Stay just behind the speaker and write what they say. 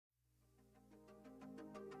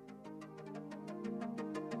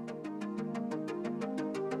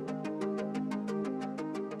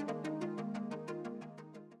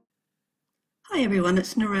Hi everyone,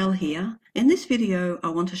 it's Narelle here. In this video I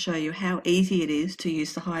want to show you how easy it is to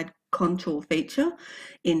use the hide contour feature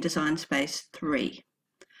in Design Space 3.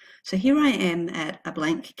 So here I am at a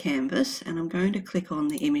blank canvas and I'm going to click on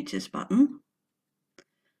the Images button.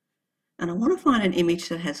 And I want to find an image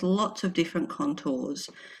that has lots of different contours.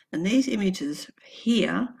 And these images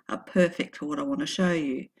here are perfect for what I want to show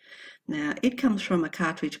you. Now it comes from a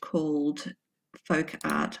cartridge called Folk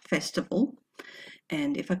Art Festival.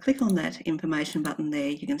 And if I click on that information button there,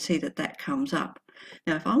 you can see that that comes up.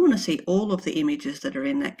 Now, if I want to see all of the images that are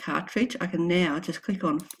in that cartridge, I can now just click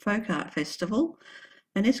on Folk Art Festival,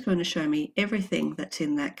 and it's going to show me everything that's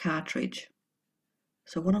in that cartridge.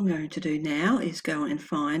 So what I'm going to do now is go and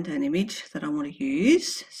find an image that I want to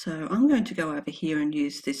use. So I'm going to go over here and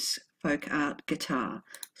use this Folk Art guitar.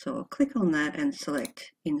 So I'll click on that and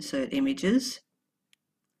select Insert Images.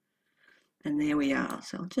 And there we are.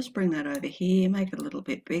 So I'll just bring that over here, make it a little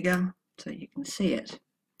bit bigger so you can see it.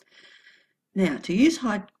 Now to use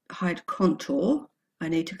hide contour, I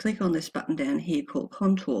need to click on this button down here called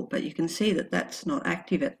contour, but you can see that that's not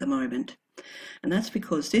active at the moment. And that's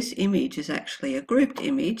because this image is actually a grouped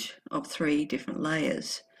image of 3 different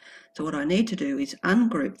layers. So what I need to do is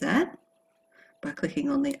ungroup that by clicking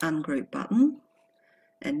on the ungroup button.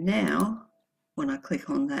 And now when I click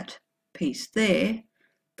on that piece there,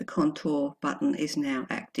 the contour button is now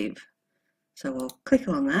active. So I'll click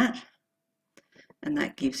on that and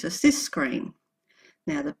that gives us this screen.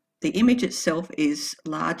 Now the image itself is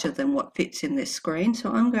larger than what fits in this screen,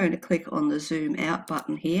 so I'm going to click on the zoom out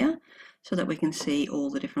button here so that we can see all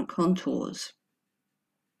the different contours.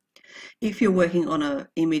 If you're working on an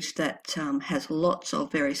image that has lots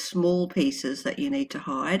of very small pieces that you need to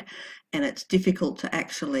hide and it's difficult to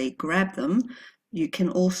actually grab them, you can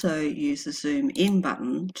also use the zoom in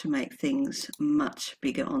button to make things much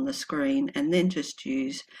bigger on the screen and then just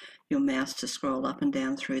use your mouse to scroll up and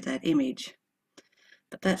down through that image.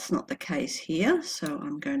 But that's not the case here, so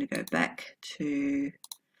I'm going to go back to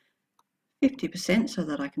 50% so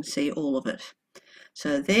that I can see all of it.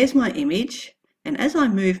 So there's my image, and as I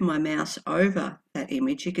move my mouse over that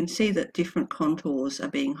image, you can see that different contours are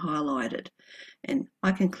being highlighted. And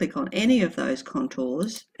I can click on any of those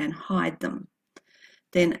contours and hide them.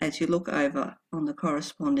 Then as you look over on the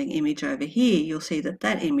corresponding image over here, you'll see that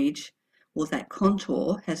that image or that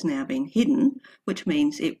contour has now been hidden, which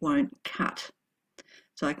means it won't cut.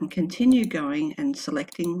 So I can continue going and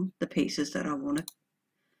selecting the pieces that I want to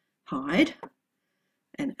hide.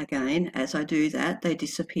 And again, as I do that, they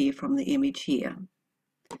disappear from the image here.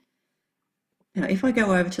 Now, if I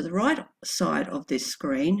go over to the right side of this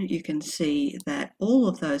screen, you can see that all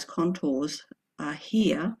of those contours are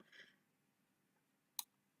here.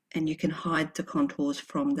 And you can hide the contours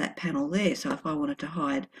from that panel there. So if I wanted to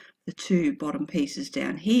hide the 2 bottom pieces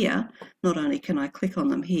down here, not only can I click on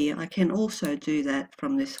them here, I can also do that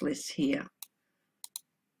from this list here.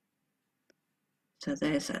 So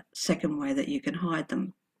there's a second way that you can hide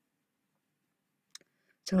them.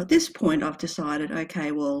 So at this point I've decided,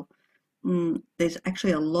 okay, well, there's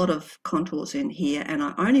actually a lot of contours in here and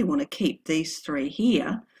I only want to keep these 3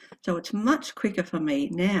 here. So it's much quicker for me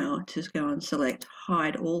now to go and select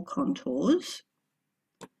hide all contours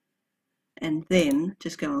and then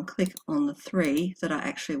just go and click on the 3 that I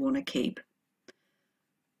actually want to keep.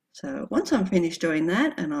 So once I'm finished doing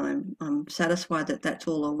that and I'm satisfied that that's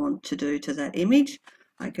all I want to do to that image,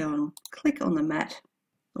 I go and click on the mat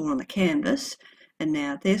or on the canvas, and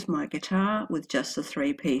now there's my guitar with just the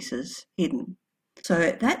 3 pieces hidden.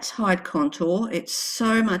 So that's hide contour. It's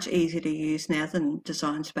so much easier to use now than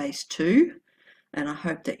Design Space 2, and I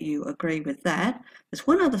hope that you agree with that. There's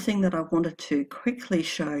one other thing that I wanted to quickly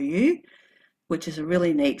show you, which is a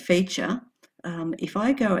really neat feature. If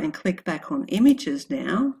I go and click back on images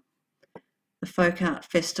now, the Folk Art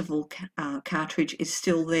Festival cartridge is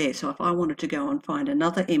still there. So if I wanted to go and find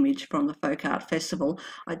another image from the Folk Art Festival,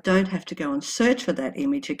 I don't have to go and search for that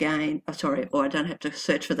image again, or I don't have to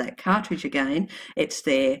search for that cartridge again. It's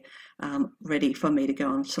there ready for me to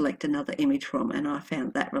go and select another image from, and I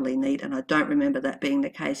found that really neat, and I don't remember that being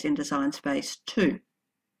the case in Design Space 2.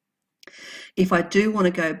 If I do want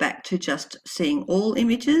to go back to just seeing all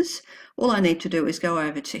images, all I need to do is go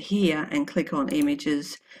over to here and click on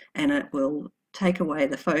images, and it will take away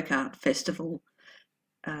the Folk Art Festival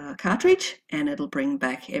cartridge and it'll bring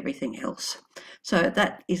back everything else. So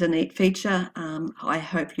that is a neat feature. I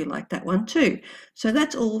hope you like that one too. So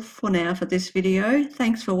that's all for now for this video.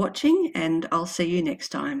 Thanks for watching and I'll see you next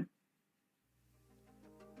time.